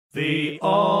The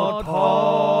Odd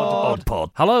Pod. Odd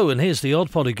Pod. Hello, and here's the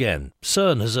Odd Pod again.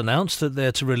 CERN has announced that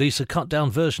they're to release a cut-down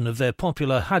version of their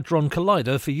popular Hadron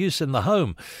Collider for use in the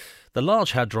home. The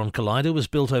Large Hadron Collider was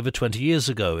built over 20 years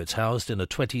ago. It's housed in a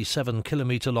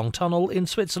 27-kilometre-long tunnel in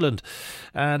Switzerland,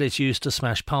 and it's used to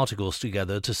smash particles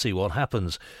together to see what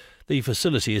happens. The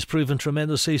facility has proven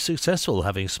tremendously successful,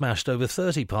 having smashed over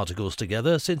 30 particles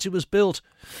together since it was built.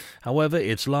 However,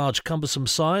 its large, cumbersome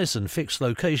size and fixed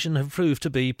location have proved to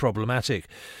be problematic.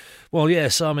 Well,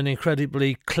 yes, I'm an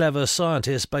incredibly clever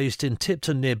scientist based in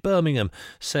Tipton near Birmingham,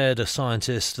 said a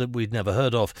scientist that we'd never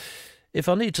heard of. If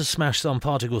I need to smash some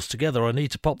particles together, I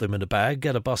need to pop them in a bag,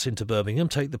 get a bus into Birmingham,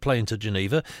 take the plane to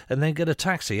Geneva, and then get a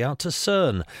taxi out to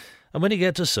CERN. And when you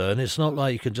get to CERN, it's not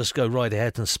like you can just go right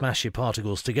ahead and smash your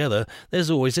particles together. There's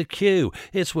always a queue.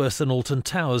 It's worse than Alton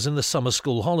Towers in the summer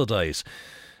school holidays.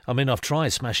 I mean, I've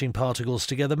tried smashing particles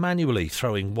together manually,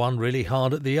 throwing one really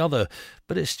hard at the other,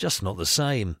 but it's just not the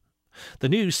same. The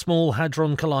new Small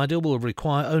Hadron Collider will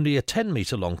require only a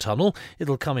 10-metre-long tunnel.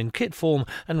 It'll come in kit form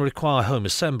and require home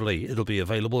assembly. It'll be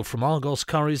available from Argos,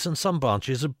 Currys and some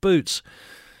branches of Boots.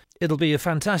 It'll be a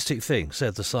fantastic thing,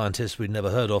 said the scientist we'd never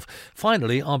heard of.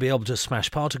 Finally, I'll be able to smash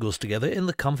particles together in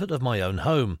the comfort of my own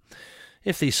home.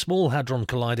 If the Small Hadron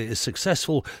Collider is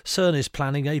successful, CERN is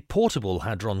planning a portable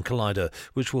Hadron Collider,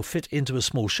 which will fit into a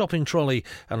small shopping trolley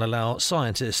and allow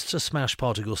scientists to smash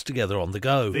particles together on the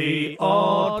go. The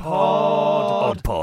Odd Pod. Odd Pod.